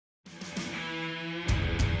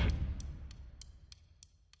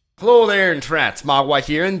Hello there, Trats. Mogwai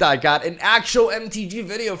here, and I got an actual MTG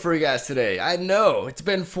video for you guys today. I know, it's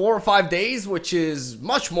been 4 or 5 days, which is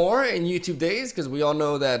much more in YouTube days, because we all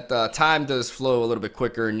know that time does flow a little bit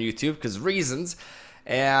quicker in YouTube, because reasons.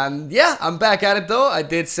 And yeah, I'm back at it though. I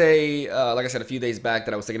did say, like I said a few days back,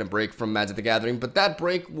 that I was taking a break from Magic the Gathering, but that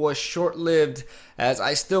break was short-lived as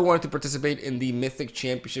I still wanted to participate in the Mythic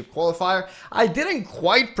Championship Qualifier. I didn't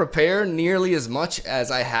quite prepare nearly as much as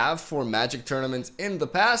I have for Magic tournaments in the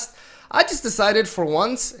past. I just decided for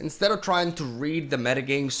once, instead of trying to read the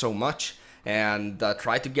metagame so much and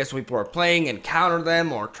try to guess what people are playing and counter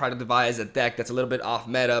them, or try to devise a deck that's a little bit off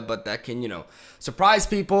meta but that can, you know, surprise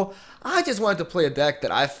people, I just wanted to play a deck that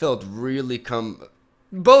I felt really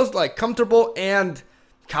both like comfortable and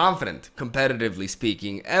confident, competitively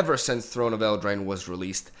speaking, ever since Throne of Eldraine was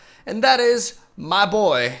released. And that is my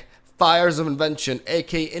boy, Fires of Invention,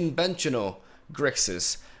 aka Inventional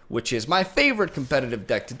Grixis, which is my favorite competitive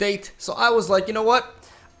deck to date. So I was like, you know what?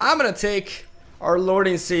 I'm gonna take our Lord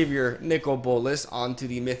and Savior Nicol Bolas onto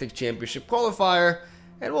the Mythic Championship Qualifier,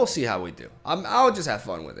 and we'll see how we do. I'll just have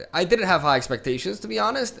fun with it. I didn't have high expectations, to be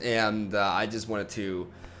honest, and I just wanted to,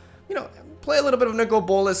 you know, play a little bit of Nicol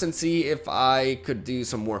Bolas and see if I could do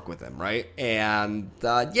some work with him, right? And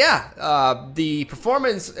yeah, the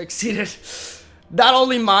performance exceeded not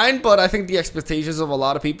only mine, but I think the expectations of a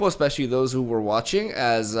lot of people, especially those who were watching,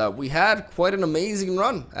 as we had quite an amazing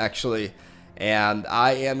run, actually. And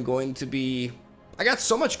I got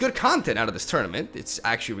so much good content out of this tournament, it's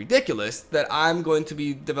actually ridiculous, that I'm going to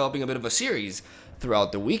be developing a bit of a series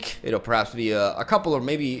throughout the week. It'll perhaps be a couple or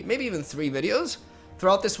maybe even 3 videos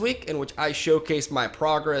throughout this week in which I showcase my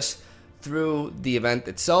progress through the event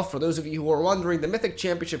itself. For those of you who are wondering, the Mythic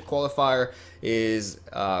Championship Qualifier is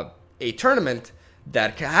a tournament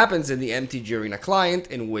that happens in the MTG Arena client,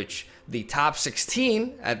 in which the top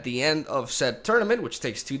 16 at the end of said tournament, which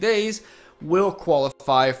takes 2 days, will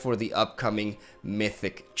qualify for the upcoming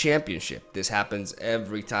Mythic Championship. This happens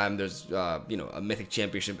every time there's, you know, a Mythic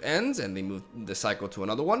Championship ends and they move the cycle to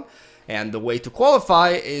another one. And the way to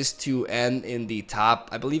qualify is to end in the top,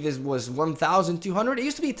 I believe it was 1,200. It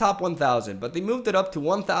used to be top 1,000, but they moved it up to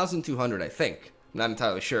 1,200, I think. I'm not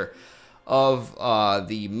entirely sure. Of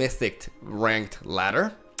the Mythic ranked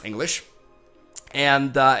ladder, English.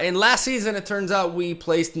 And in last season, it turns out we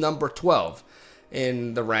placed number 12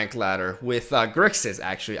 in the ranked ladder with Grixis.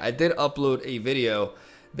 Actually, I did upload a video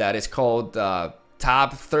that is called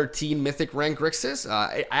Top 13 Mythic Rank Grixis.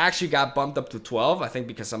 I actually got bumped up to 12, I think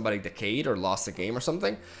because somebody decayed or lost the game or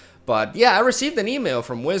something. But yeah, I received an email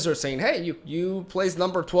from Wizard saying, hey, you placed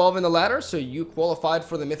number 12 in the ladder, so you qualified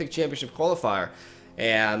for the Mythic Championship Qualifier.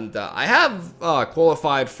 And I have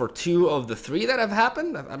qualified for 2 of the 3 that have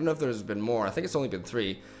happened. I don't know if there's been more. I think it's only been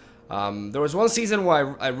 3. There was one season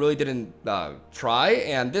where I really didn't try,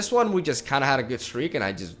 and this one we just kind of had a good streak, and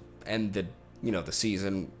I just ended, you know, the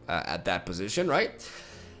season at that position, right?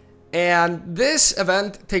 And this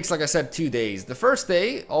event takes, like I said, 2 days. The first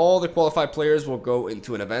day, all the qualified players will go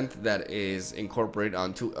into an event that is incorporated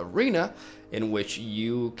onto Arena, in which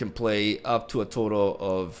you can play up to a total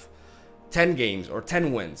of 10 games or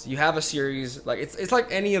 10 wins. You have a series, like it's like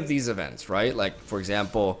any of these events, right? Like, for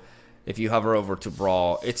example, if you hover over to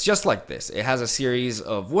Brawl, it's just like this. It has a series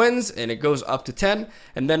of wins and it goes up to 10,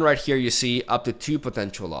 and then right here you see up to 2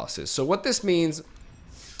 potential losses. So what this means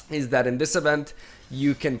is that in this event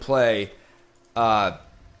you can play,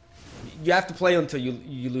 you have to play until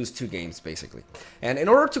you lose 2 games basically. And in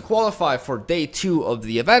order to qualify for day 2 of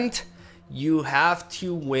the event, you have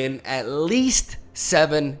to win at least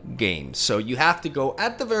 7 games. So you have to go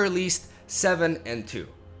at the very least 7-2.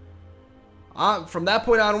 From that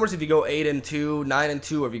point onwards, if you go 8-2,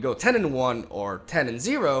 9-2, or if you go 10-1 or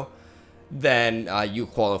 10-0, then you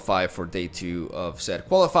qualify for day 2 of said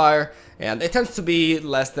qualifier. And it tends to be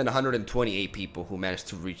less than 128 people who manage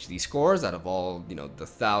to reach these scores out of all, you know, the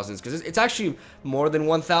thousands, because it's actually more than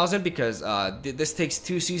 1,000, because this takes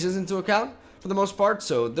 2 seasons into account for the most part.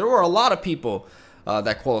 So there were a lot of people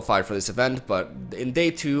that qualified for this event, but in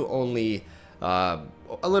day 2 only a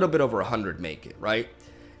little bit over 100 make it, right?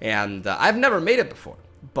 And I've never made it before,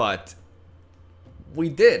 but we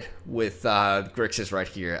did with Grixis right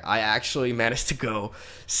here. I actually managed to go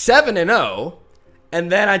 7-0,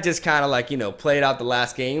 and then I just kind of, like, you know, played out the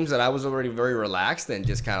last games, and I was already very relaxed and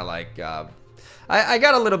just kind of like I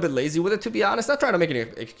got a little bit lazy with it, to be honest. Not trying to make any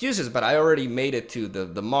excuses, but I already made it to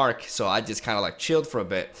the mark, so I just kind of like chilled for a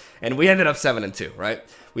bit, and we ended up 7-2, right?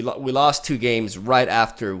 We lost 2 games right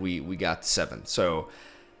after we got to 7. So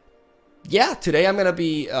yeah, today I'm gonna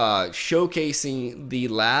be showcasing the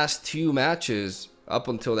last 2 matches up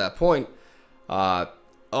until that point.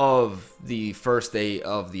 of the first day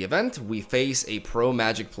of the event, we face a pro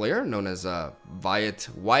Magic player known as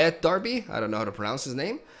Wyatt Darby. I don't know how to pronounce his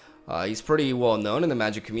name. He's pretty well known in the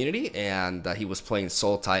Magic community, and he was playing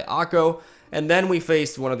Sultai Akko. And then we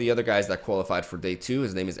faced one of the other guys that qualified for day 2.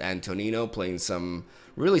 His name is Antonino, playing some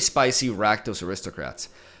really spicy Rakdos Aristocrats.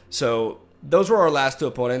 So those were our last 2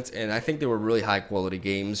 opponents, and I think they were really high quality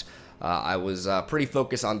games. I was pretty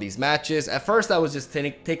focused on these matches. At first, I was just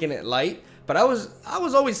taking it light, but I was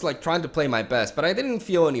always like trying to play my best, but I didn't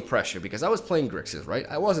feel any pressure because I was playing Grixis, right?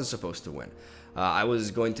 I wasn't supposed to win. I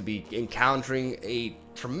was going to be encountering a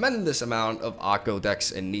tremendous amount of Akko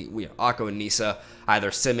decks and Akko and Nissa, either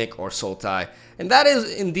Simic or Sultai, and that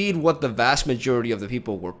is indeed what the vast majority of the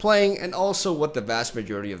people were playing, and also what the vast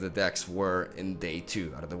majority of the decks were in day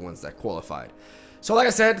 2 out of the ones that qualified. So like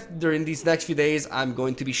I said, during these next few days, I'm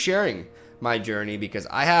going to be sharing my journey because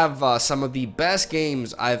I have some of the best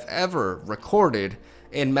games I've ever recorded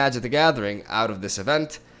in Magic the Gathering out of this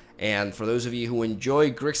event. And for those of you who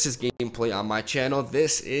enjoy Grixis gameplay on my channel,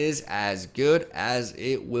 this is as good as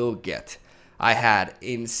it will get. I had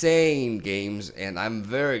insane games, and I'm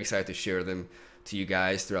very excited to share them to you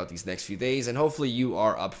guys throughout these next few days, and hopefully you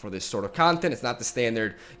are up for this sort of content. It's not the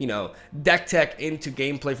standard, you know, deck tech into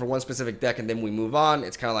gameplay for one specific deck and then we move on.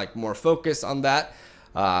 It's kind of like more focused on that,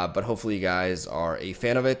 but hopefully you guys are a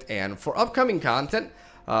fan of it. And for upcoming content,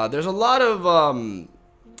 there's a lot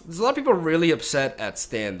of people really upset at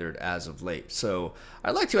standard as of late. So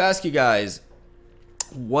I'd like to ask you guys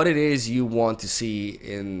what it is you want to see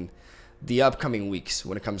in the upcoming weeks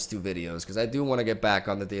when it comes to videos, because I do want to get back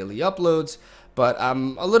on the daily uploads, but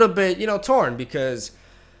I'm a little bit, you know, torn because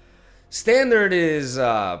standard is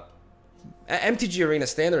MTG Arena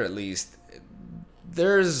Standard, at least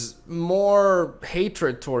there's more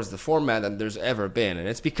hatred towards the format than there's ever been, and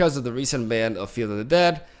it's because of the recent ban of Field of the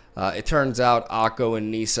Dead. It turns out Akko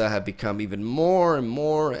and Nissa have become even more and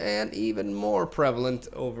more prevalent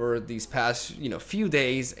over these past, you know, few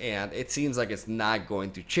days, and it seems like it's not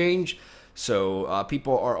going to change. So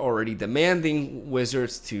people are already demanding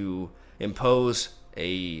Wizards to impose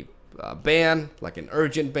a ban, like an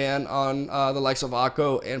urgent ban on the likes of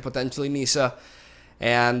Akko and potentially Nissa.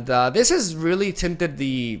 And this has really tinted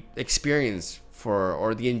the experience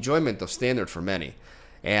or the enjoyment of Standard for many.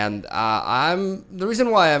 And the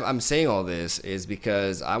reason why I'm saying all this is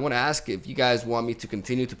because I want to ask if you guys want me to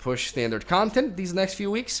continue to push Standard content these next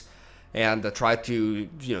few weeks and try to,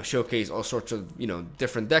 you know, showcase all sorts of, you know,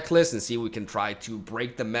 different deck lists and see if we can try to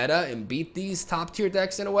break the meta and beat these top tier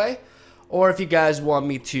decks in a way, or if you guys want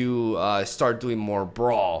me to start doing more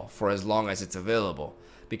Brawl for as long as it's available.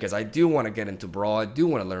 Because I do want to get into Brawl, I do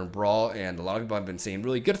want to learn Brawl, and a lot of people have been saying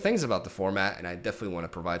really good things about the format, and I definitely want to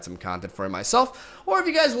provide some content for it myself. Or if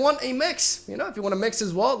you guys want a mix, you know, if you want a mix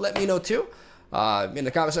as well, let me know too in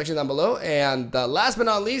the comment section down below. And last but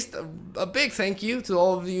not least, a big thank you to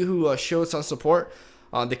all of you who showed some support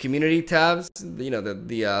on the community tabs, you know,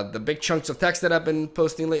 the big chunks of text that I've been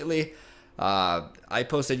posting lately. I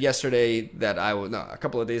posted yesterday that a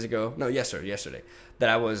couple of days ago, yesterday, that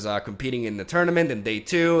I was competing in the tournament in day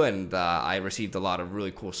 2, and I received a lot of really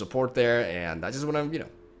cool support there, and I just want to, you know,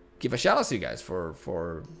 give a shout out to you guys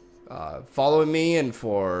for following me and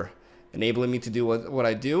for enabling me to do what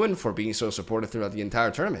I do, and for being so supportive throughout the entire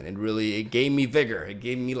tournament. And really, it gave me vigor, it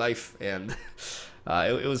gave me life, and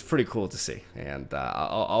it was pretty cool to see. And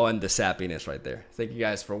I'll end the sappiness right there. Thank you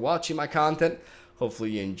guys for watching my content.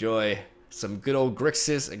 Hopefully you enjoy some good old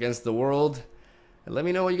Grixis against the world. And let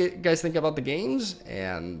me know what you guys think about the games.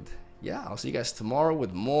 And yeah, I'll see you guys tomorrow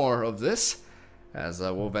with more of this as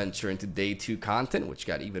we'll venture into day 2 content, which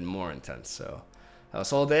got even more intense. So that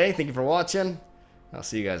was all day. Thank you for watching. I'll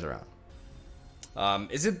see you guys around.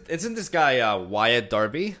 Isn't this guy Wyatt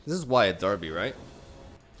Darby? This is Wyatt Darby, right?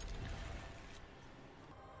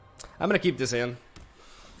 I'm gonna keep this in.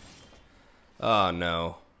 Oh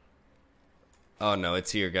no. Oh no,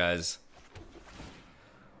 it's here, guys.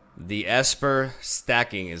 The Esper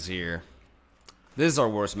stacking is here. This is our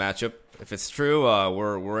worst matchup. If it's true,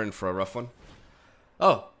 we're in for a rough one.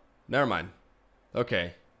 Oh, never mind.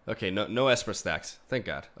 Okay, no Esper stacks. Thank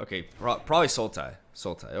God. Okay, probably Sultai.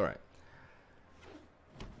 All right.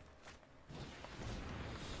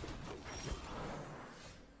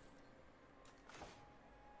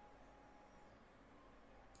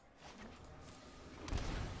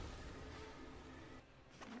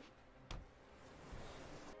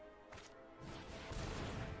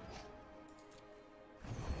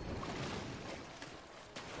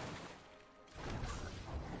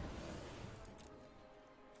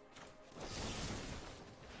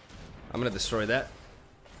 I'm gonna destroy that.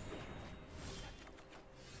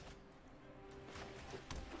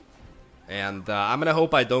 And I'm gonna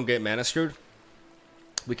hope I don't get mana screwed.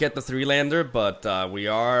 We get the 3-lander, but we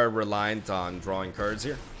are reliant on drawing cards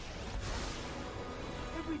here.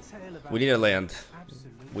 We need a land.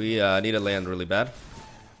 We need a land really bad.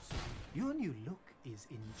 Your new look is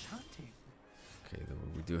enchanting. Okay,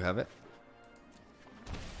 we do have it.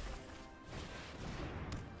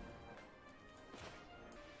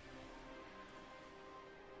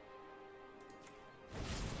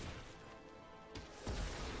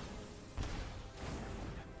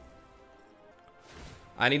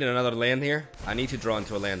 I need another land here. I need to draw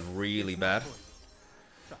into a land really bad.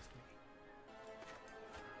 Trust me.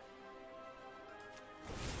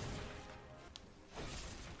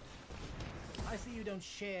 I see you don't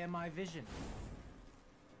share my vision.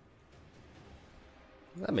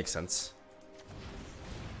 That makes sense.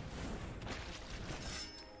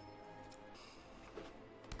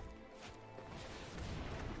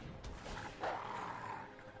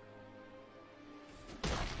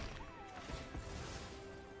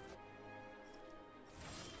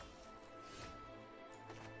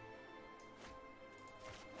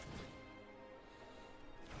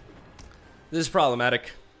 This is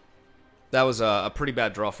problematic. That was a pretty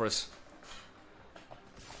bad draw for us.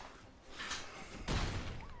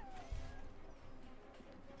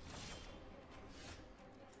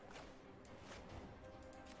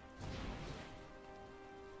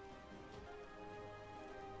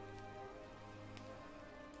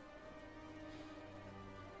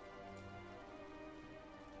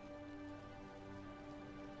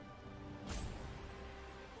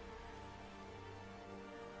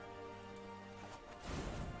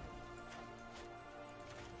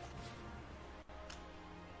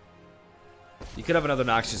 You could have another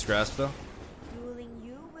Noxious Grasp, though. Dueling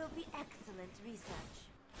you will be excellent research.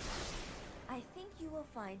 I think you will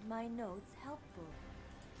find my notes helpful.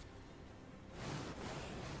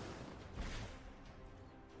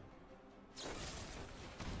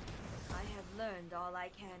 I have learned all I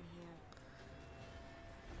can here.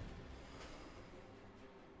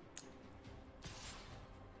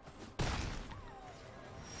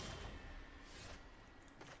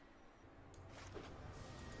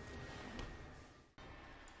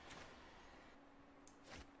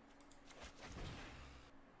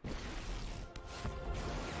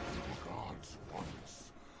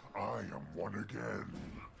 I am one again.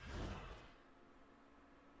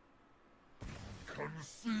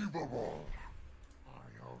 Inconceivable!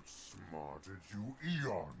 I outsmarted you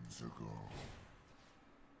eons ago.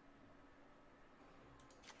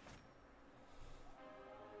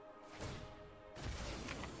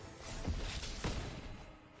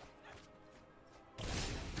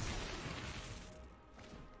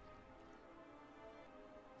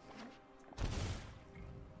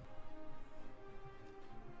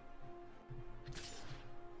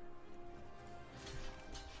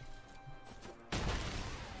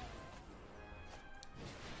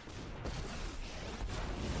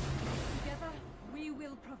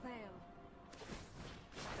 Prevail.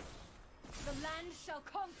 The land shall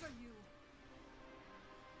conquer you.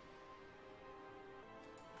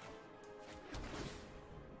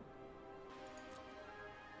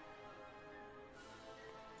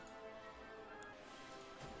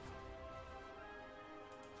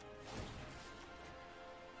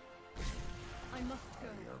 I must go.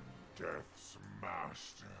 I am Death's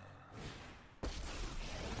master.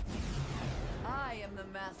 I am the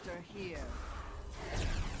master here.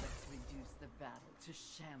 Let's reduce the battle to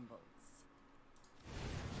shambles.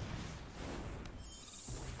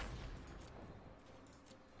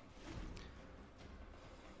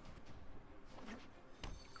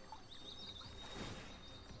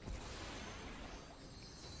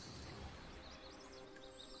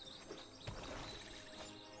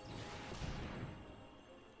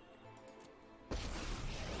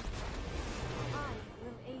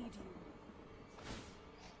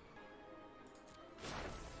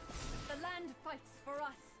 Fights for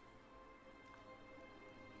us.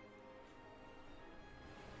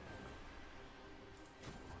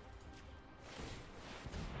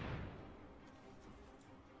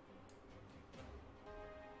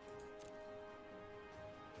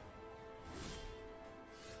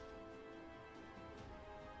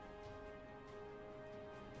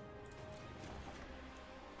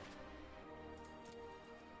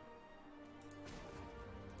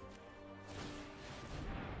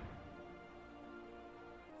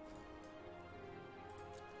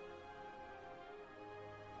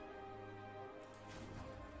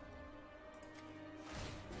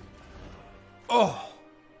 Oh!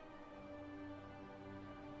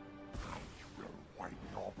 I will wipe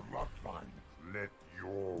your bloodline. Let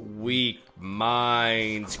your Weak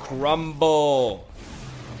minds crumble.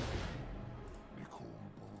 Nicol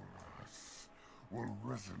Bolas will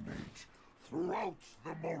resonate throughout the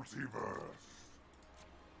multiverse.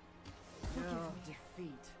 Oh,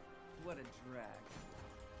 defeat. What a drag.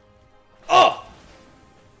 Oh!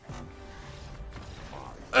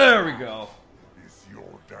 There we go. Is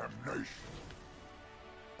your damnation.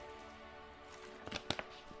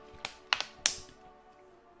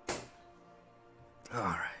 All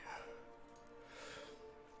right.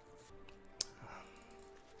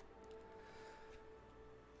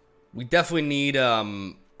 We definitely need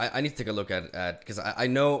I need to take a look at because I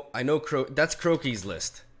know that's Croaky's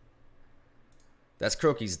list. That's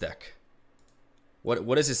Croaky's deck.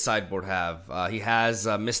 What does his sideboard have? He has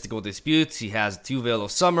Mystical Disputes. He has 2 Veil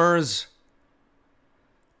of Summers.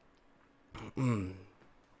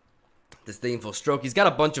 Disdainful Stroke. He's got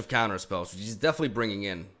a bunch of counter spells, which he's definitely bringing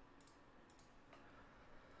in.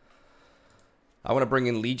 I want to bring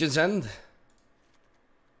in Legion's End.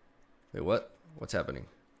 Wait, what? What's happening?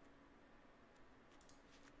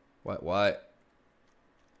 What? What?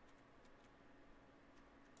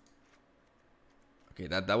 Okay,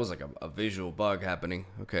 that was like a visual bug happening.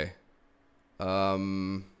 Okay. Let's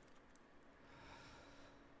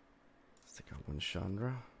take out one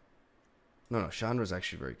Chandra. No, Chandra's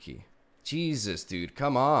actually very key. Jesus, dude,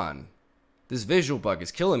 come on. This visual bug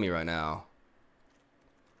is killing me right now.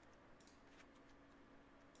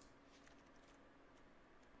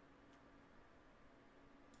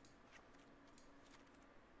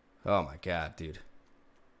 Oh my god, dude.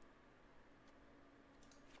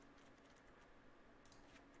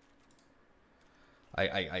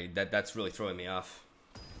 That's really throwing me off.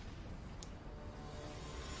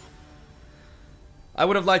 I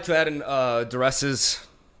would have liked to add in duresses,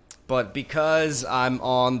 but because I'm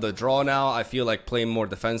on the draw now, I feel like playing more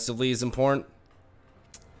defensively is important.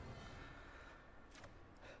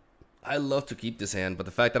 I love to keep this hand, but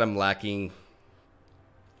the fact that I'm lacking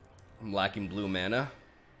blue mana.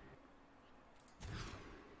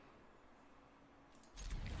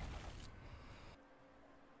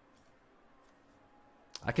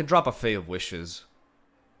 I can drop a Fae of Wishes.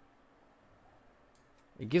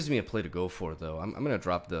 It gives me a play to go for, though. I'm going to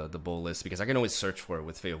drop the Bolas because I can always search for it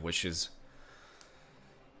with Fae of Wishes.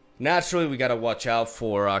 Naturally, we got to watch out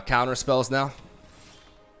for counter spells now.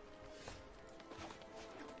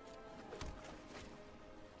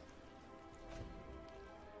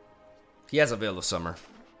 He has a Veil of Summer.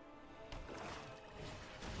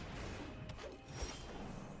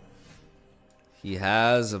 He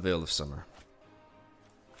has a Veil of Summer.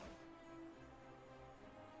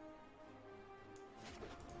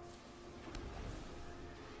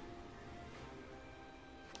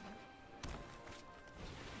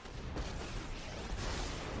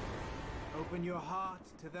 Open your heart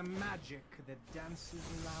to the magic that dances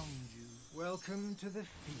around you. Welcome to the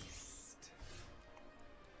feast.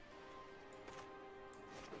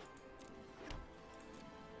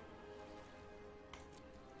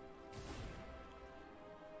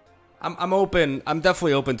 I'm open. I'm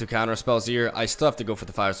definitely open to counter spells here. I still have to go for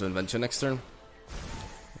the Fires of Invention next turn.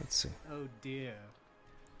 Let's see. Oh dear.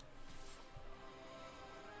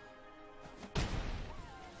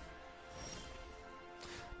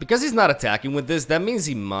 Because he's not attacking with this, that means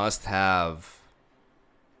he must have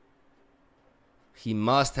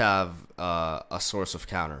a source of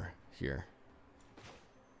counter here.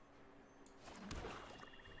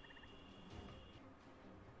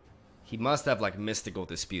 He must have like Mystical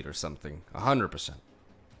Dispute or something. 100%.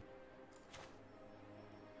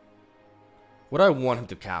 What do I want him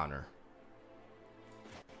to counter?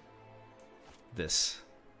 This.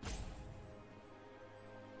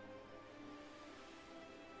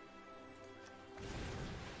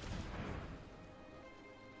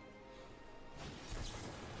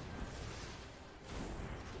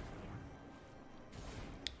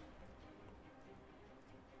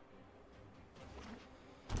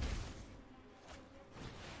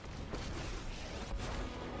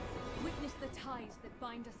 Witness the ties that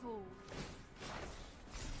bind us all.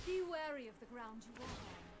 Be wary of the ground you walk on.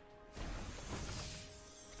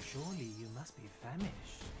 Surely you must be famished.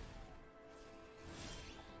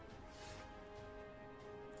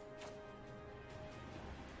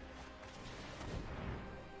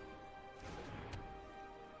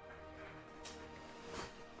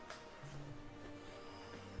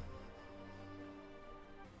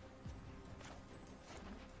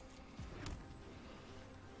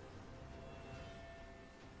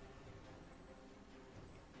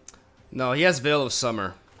 No, he has Veil of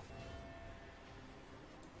Summer.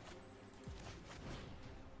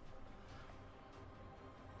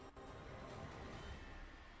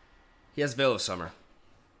 He has Veil of Summer.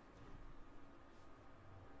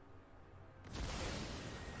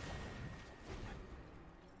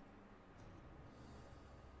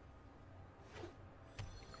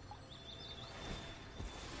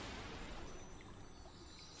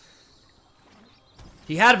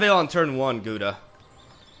 He had Veil on turn 1, Gouda.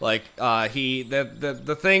 Like,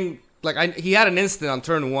 the thing, like, he had an instant on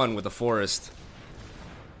turn 1 with the Forest.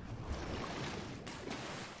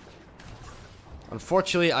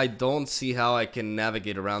 Unfortunately, I don't see how I can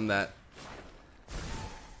navigate around that.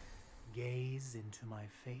 Gaze into my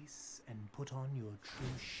face and put on your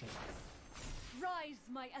true shape. Rise,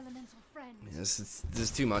 my elemental friend. This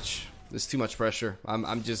is too much. There's too much pressure.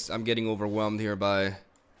 I'm getting overwhelmed here by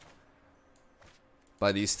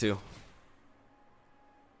these two.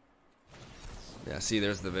 Yeah, see,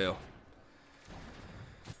 there's the Veil.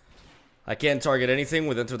 I can't target anything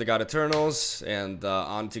with Enter the God Eternals, and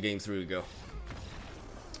on to game 3 we go.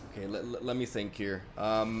 Okay, let me think here.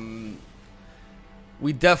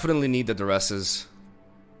 We definitely need the Duresses.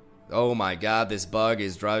 Oh my god, this bug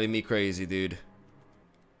is driving me crazy, dude.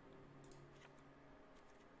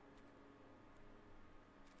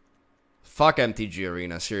 Fuck MTG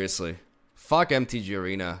Arena, seriously. Fuck MTG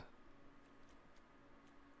Arena.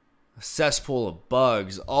 A cesspool of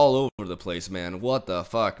bugs all over the place, man. What the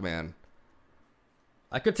fuck, man.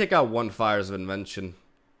 I could take out one Fires of Invention.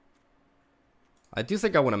 I do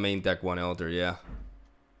think I want to main deck one Elder, yeah.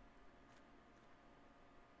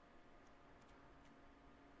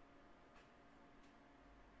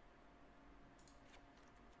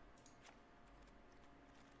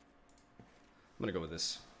 I'm gonna go with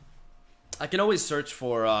this. I can always search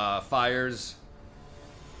for Fires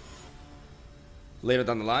later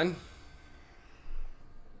down the line.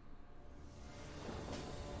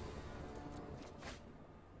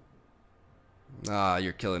 Ah,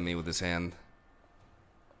 you're killing me with this hand.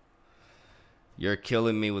 You're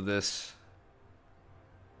killing me with this.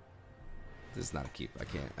 This is not a keep.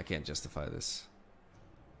 I can't justify this.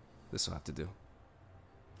 This will have to do.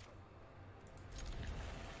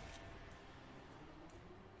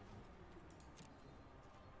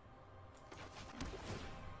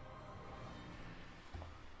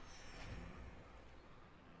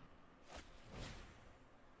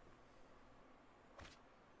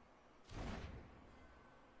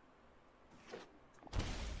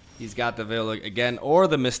 He's got the Veil again, or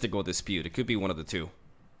the Mystical Dispute. It could be one of the two.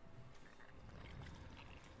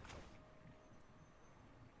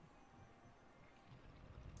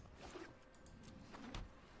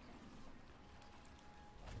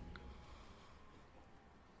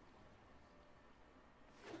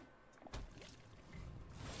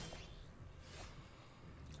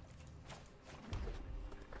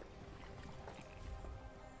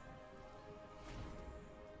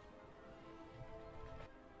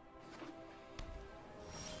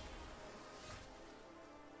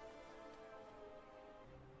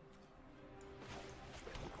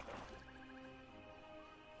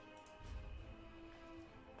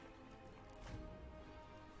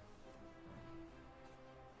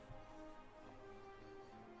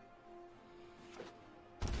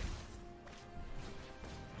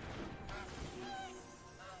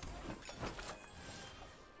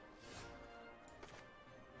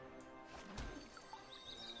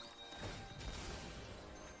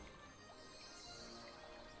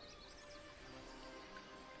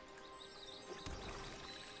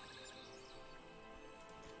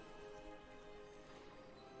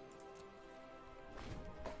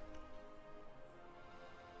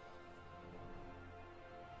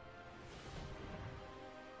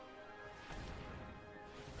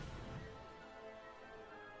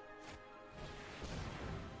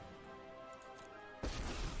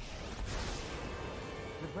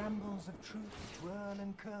 The brambles of truth twirl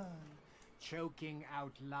and curl, choking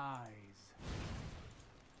out lies.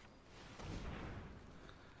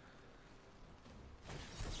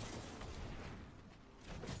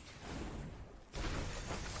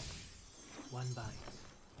 One bite,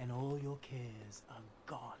 and all your cares are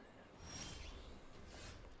gone.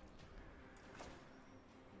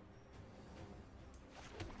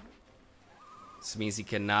 This means he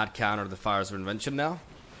cannot counter the Fires of Invention now.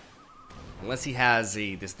 Unless he has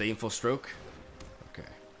a Disdainful Stroke. Okay.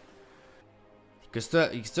 He can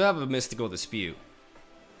still have a Mystical Dispute.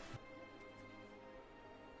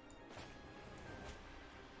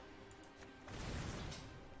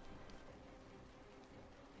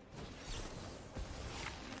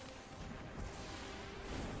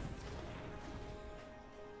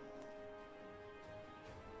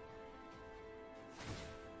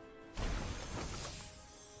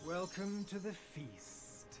 Welcome to the feast.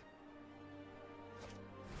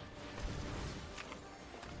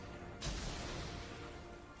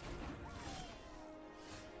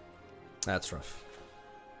 That's rough.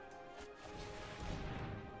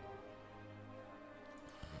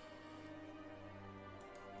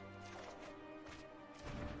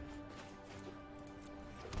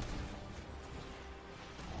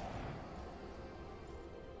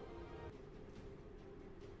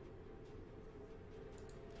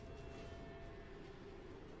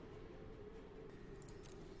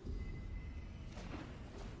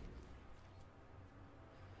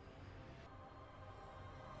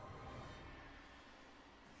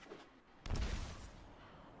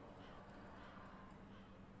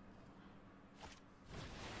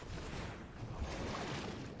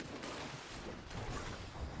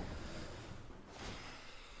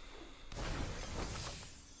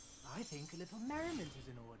 I think a little merriment is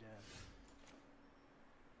in order.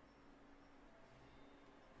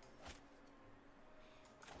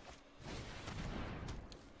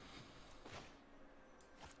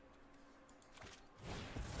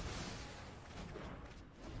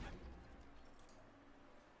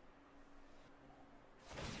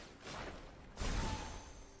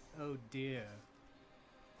 Oh dear.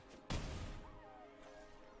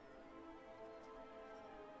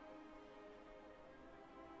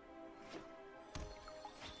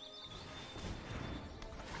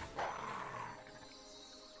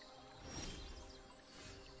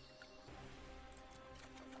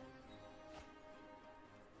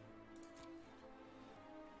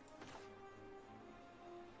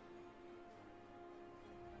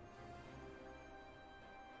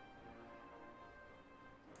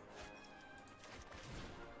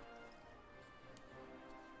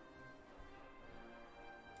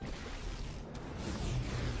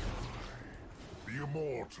 The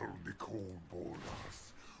immortal Nicol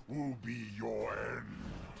Bolas will be your end.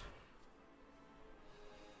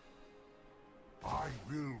 I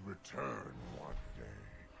will return one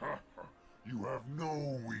day. You have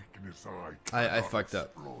no weakness I cannot fucked up.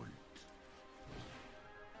 exploit.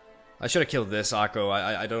 I should have killed this, Akko.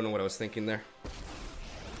 I don't know what I was thinking there. I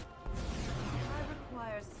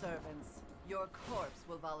require servants. Your corpse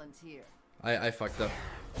will volunteer. I fucked up.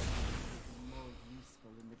 More useful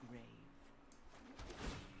in the grave.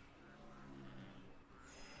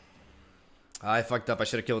 I fucked up. I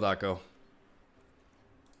should have killed Akko.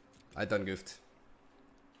 I done goofed.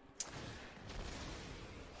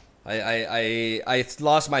 I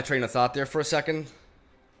lost my train of thought there for a second.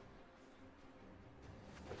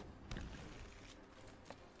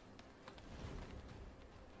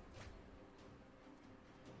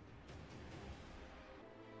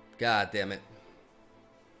 God damn it.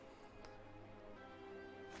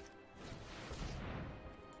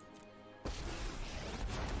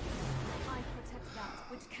 I protect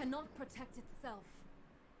that which cannot protect itself.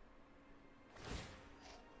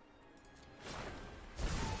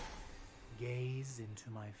 Gaze into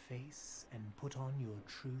my face and put on your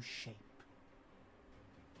true shape.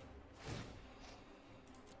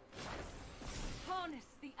 Harness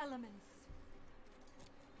the elements.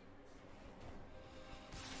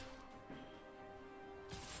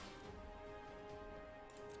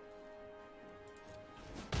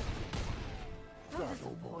 How That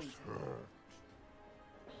almost disappointing. hurt.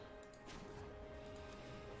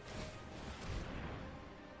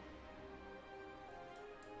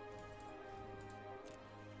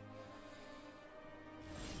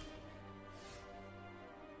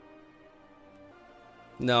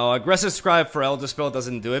 No, aggressive scribe for Elder Spell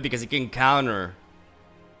doesn't do it because it can counter.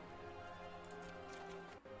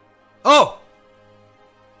 Oh!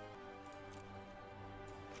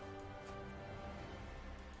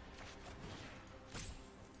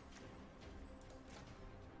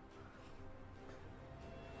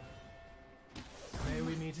 May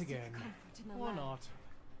we meet again. Comfort in the Or land. not.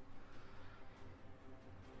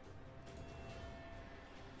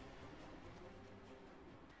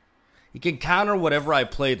 He can counter whatever I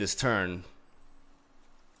play this turn.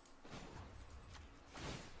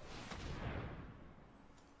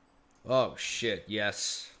 Oh shit,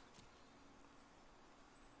 yes.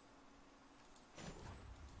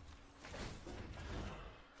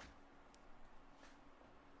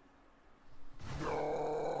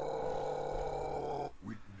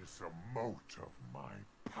 Witness a mote of my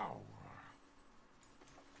power.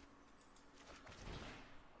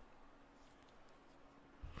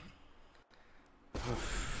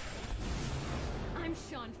 I'm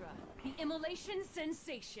Chandra, the immolation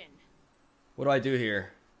sensation. What do I do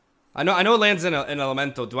here? I know it lands in an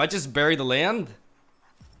elemental. Do I just bury the land?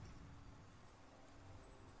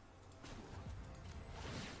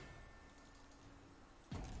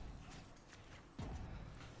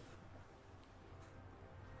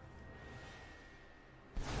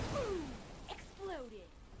 Boom! Exploded.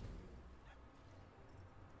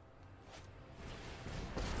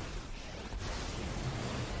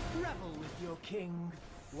 king,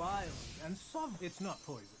 wild and sovereign. It's not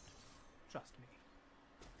poisoned. Trust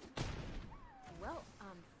me. Well,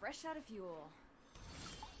 I'm fresh out of fuel.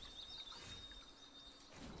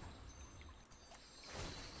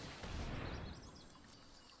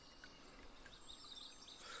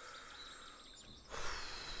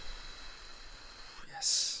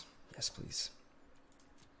 Yes. Yes, please.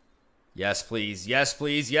 Yes, please. Yes,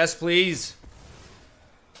 please. Yes, please.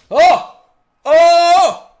 Oh!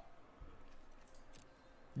 Oh!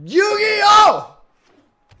 Yu-Gi-Oh!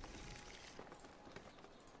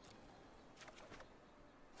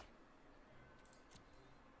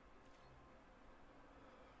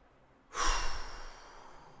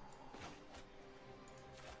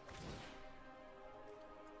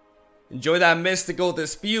 Enjoy that mystical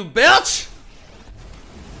dispute, bitch!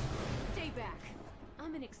 Stay back.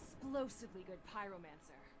 I'm an explosively good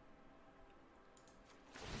pyromancer.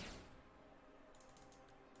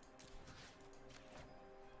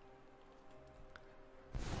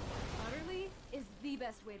 Utterly is the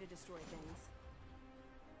best way to destroy things.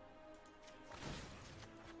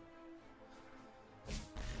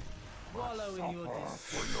 Wallow in your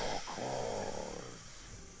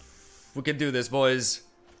We can do this, boys.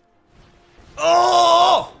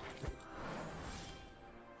 Oh!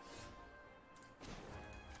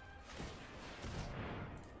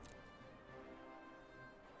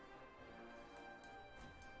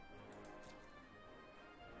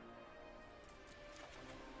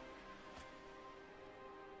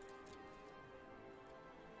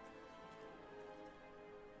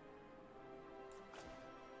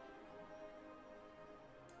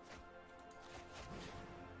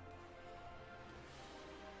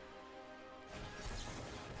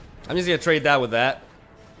 I'm just gonna trade that with that.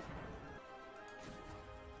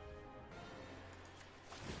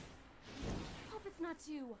 Hope it's not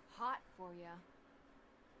too hot for you.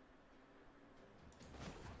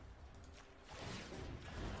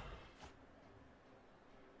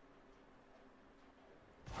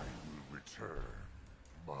 I will return.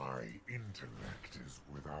 My intellect is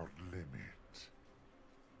without limit.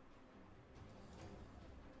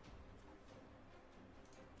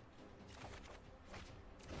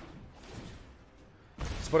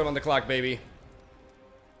 Let's put him on the clock, baby.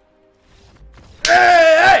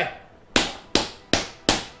 Hey, hey!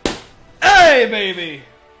 Hey, baby!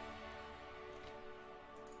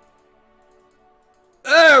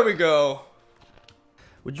 There we go.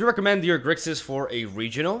 Would you recommend your Grixis for a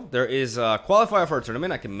regional? There is a qualifier for a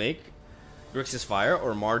tournament. I can make Grixis Fire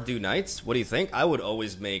or Mardu Knights. What do you think? I would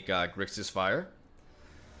always make Grixis Fire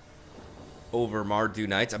over Mardu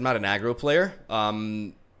Knights. I'm not an aggro player.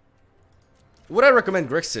 Would I recommend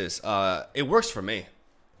Grixis? It works for me.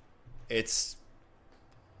 It's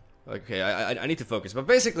okay. I need to focus, but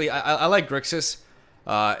basically, I like Grixis.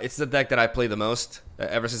 It's the deck that I play the most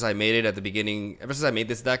ever since I made it at the beginning. Ever since I made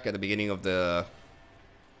this deck at the beginning of the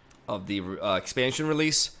expansion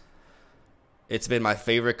release, it's been my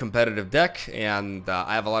favorite competitive deck, and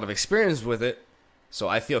I have a lot of experience with it, so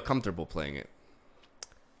I feel comfortable playing it.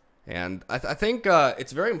 And I think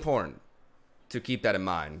it's very important to keep that in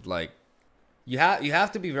mind. Like, you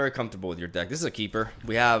have to be very comfortable with your deck. This is a keeper.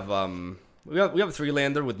 We have a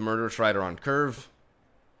 3-lander with Murderous Rider on curve,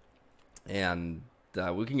 and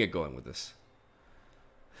we can get going with this.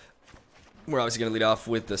 We're obviously going to lead off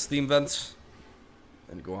with the Steam Vents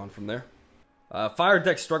and go on from there. Fire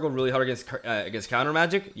decks struggle really hard against counter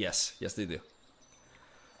magic. Yes, they do.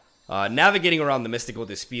 Navigating around the Mystical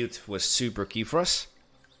Dispute was super key for us.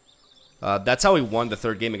 That's how we won the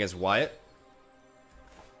third game against Wyatt.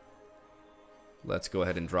 Let's go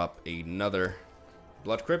ahead and drop another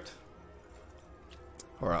Blood Crypt.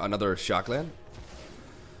 Or another Shockland.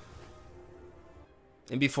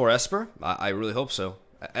 And before Esper? I really hope so.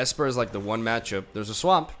 Esper is like the one matchup. There's a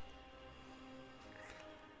Swamp.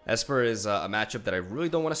 Esper is a matchup that I really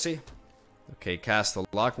don't want to see. Okay, cast the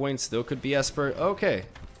Lockwing. Still could be Esper. Okay.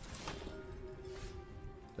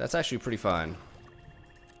 That's actually pretty fine.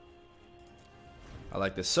 I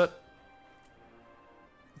like this Soot.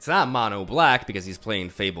 It's not mono black because he's playing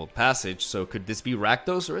Fabled Passage, so could this be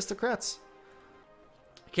Rakdos Aristocrats?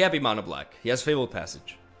 Can't be mono black. He has Fabled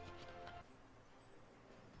Passage.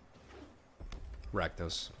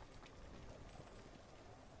 Rakdos.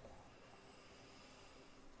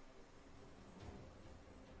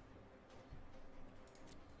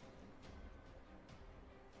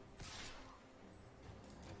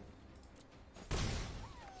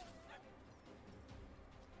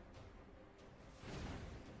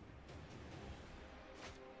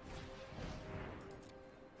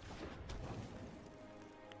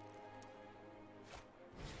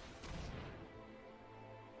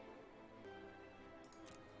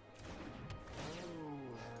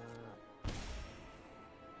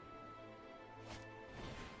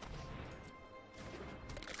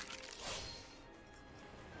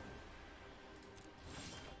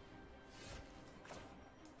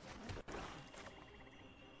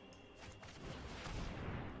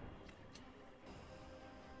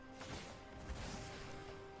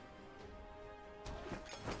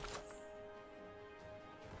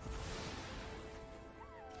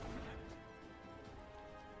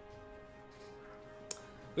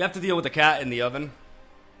 We have to deal with the cat in the oven.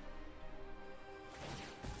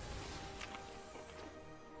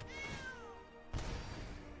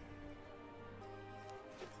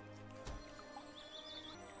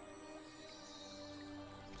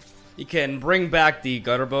 He can bring back the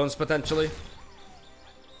gutter bones potentially.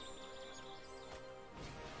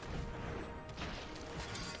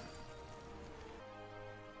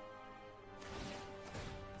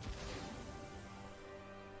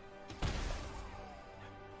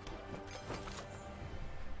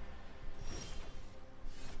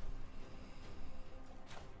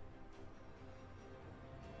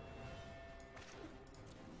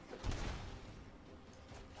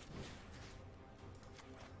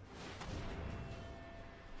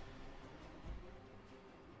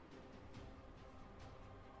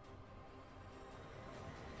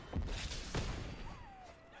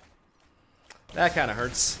 That kind of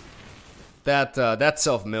hurts. That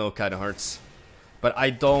self-mill kind of hurts. But I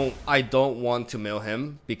don't want to mill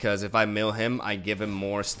him, because if I mill him, I give him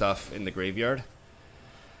more stuff in the graveyard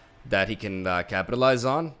that he can capitalize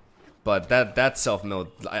on. But that self-mill,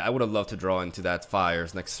 I would have loved to draw into that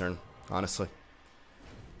fires next turn, honestly.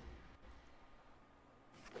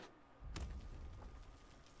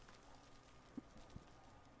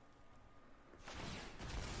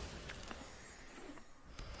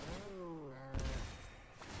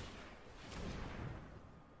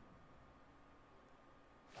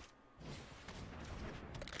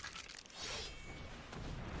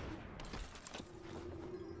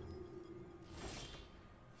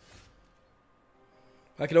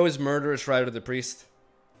 I could always Murderous Rider the Priest,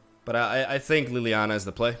 but I think Liliana is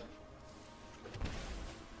the play.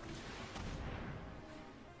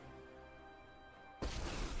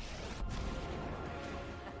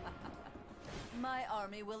 My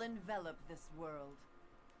army will envelop this world.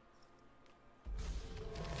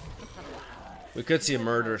 We could see a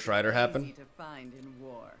Murderous Rider happen. Easy to find in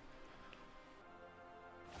war.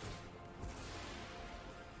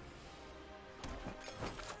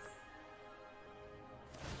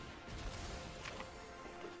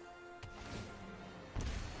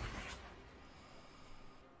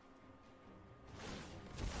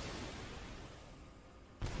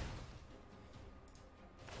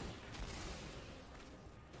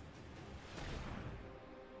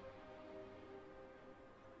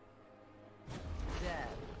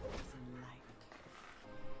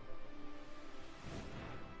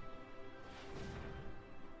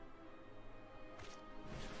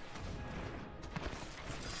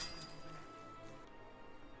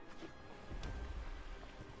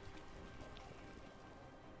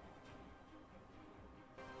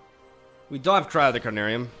 We don't have Cry of the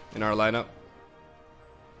Carnarium in our lineup.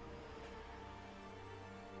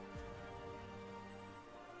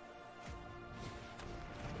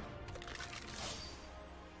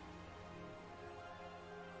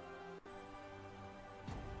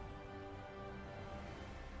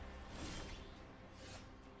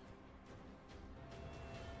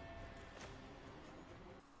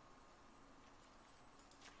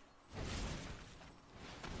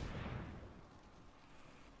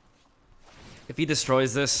 If he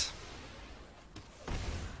destroys this,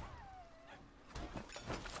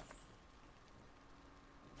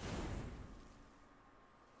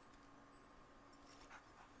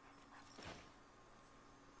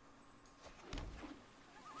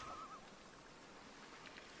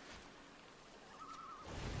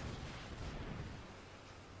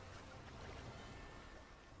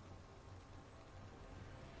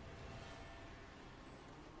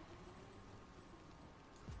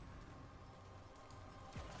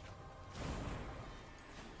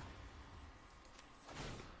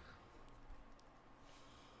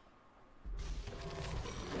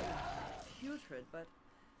 Putrid, but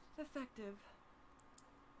effective.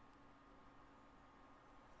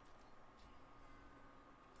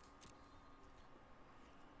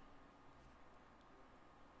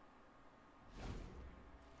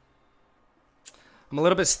 I'm a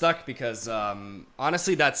little bit stuck because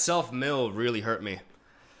honestly that self-mill really hurt me.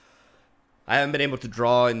 I haven't been able to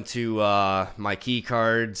draw into my key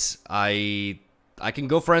cards. I can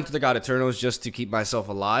go for Enter the God Eternals just to keep myself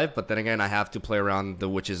alive, but then again, I have to play around the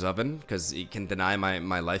Witch's Oven because it can deny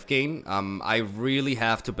my life gain. I really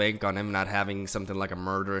have to bank on him not having something like a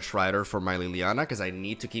Murderous Rider for my Liliana because I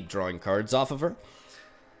need to keep drawing cards off of her.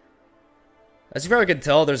 As you probably can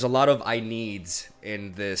tell, there's a lot of I needs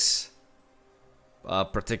in this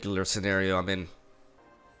particular scenario I'm in.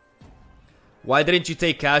 Why didn't you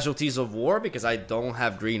take Casualties of War? Because I don't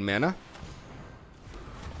have green mana.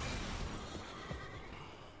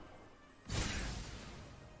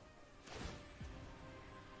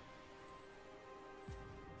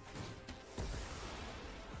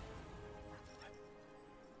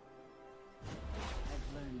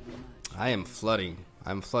 I am flooding.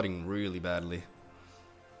 I'm flooding really badly.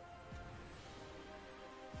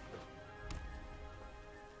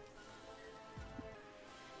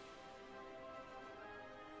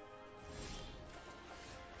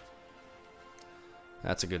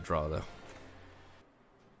 That's a good draw, though.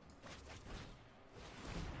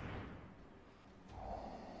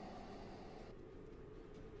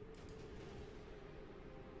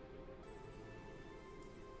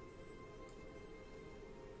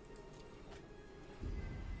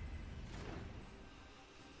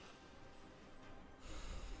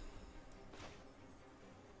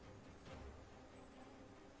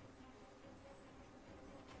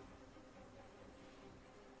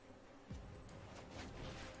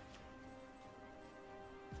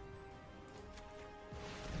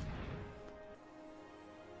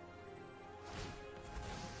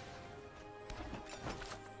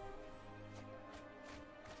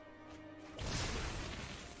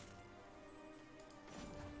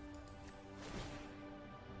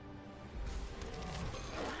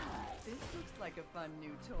 Like a fun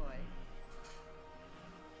new toy.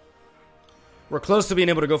 We're close to being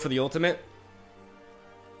able to go for the ultimate.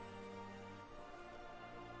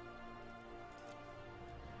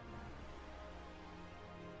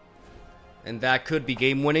 And that could be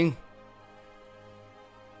game winning.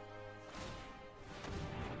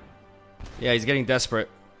 Yeah, he's getting desperate.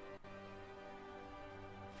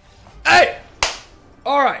 Hey!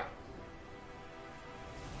 Alright.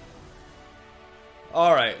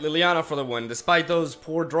 Alright, Liliana for the win. Despite those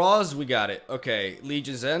poor draws, we got it. Okay,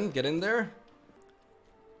 Legion's End, get in there.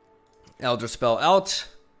 Elder Spell out.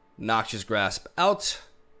 Noxious Grasp out.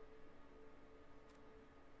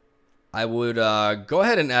 I would go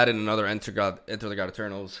ahead and add in another Enter the God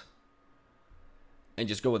Eternals. And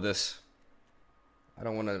just go with this. I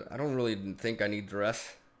don't really think I need the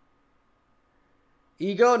rest.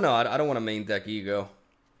 Ego? No, I don't want to main deck Ego.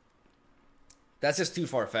 That's just too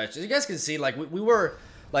far-fetched. As you guys can see, like, we were...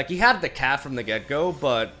 Like, he had the cat from the get-go,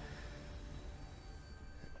 but...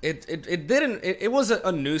 It didn't... It was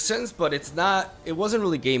a nuisance, but it's not... It wasn't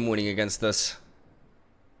really game-winning against us.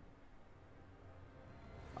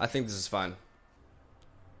 I think this is fine.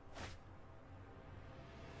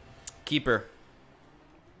 Keeper.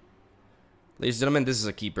 Ladies and gentlemen, this is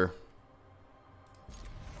a keeper.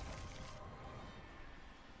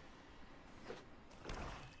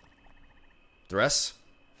 Dress?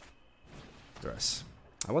 Dress.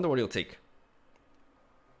 I wonder what he'll take.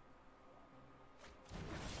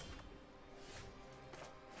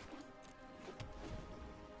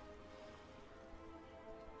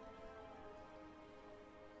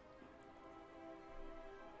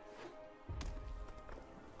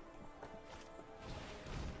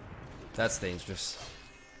 That's dangerous.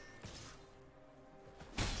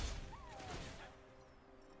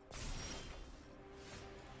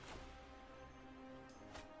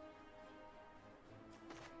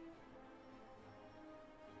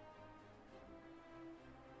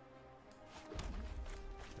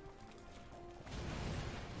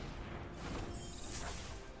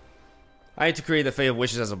 I need to create the Fae of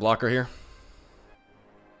Wishes as a blocker here.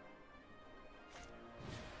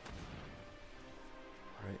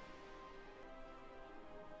 Alright.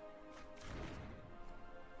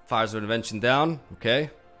 Fires of Intervention down. Okay.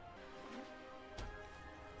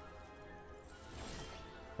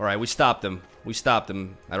 Alright, we stopped him. We stopped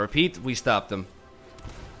him. I repeat, we stopped him.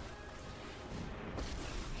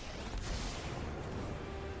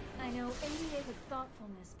 I know aided with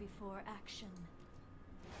thoughtfulness before action.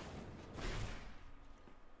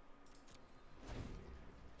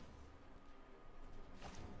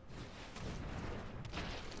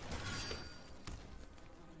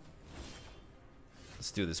 Let's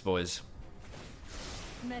do this, boys.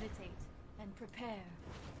 Meditate and prepare.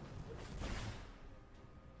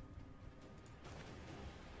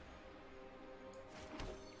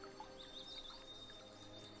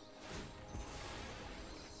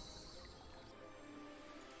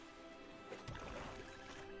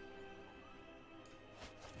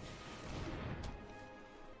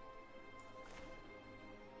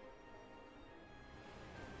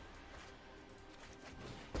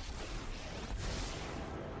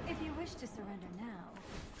 If you wish to surrender now,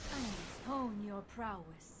 I must hone your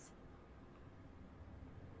prowess.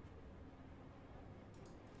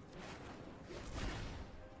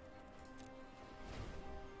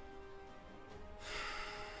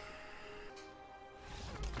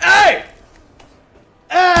 Hey!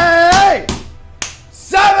 Hey!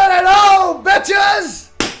 7-0,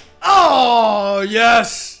 bitches! Oh,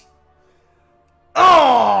 yes!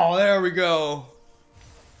 Oh, there we go.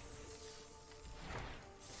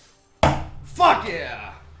 Fuck yeah!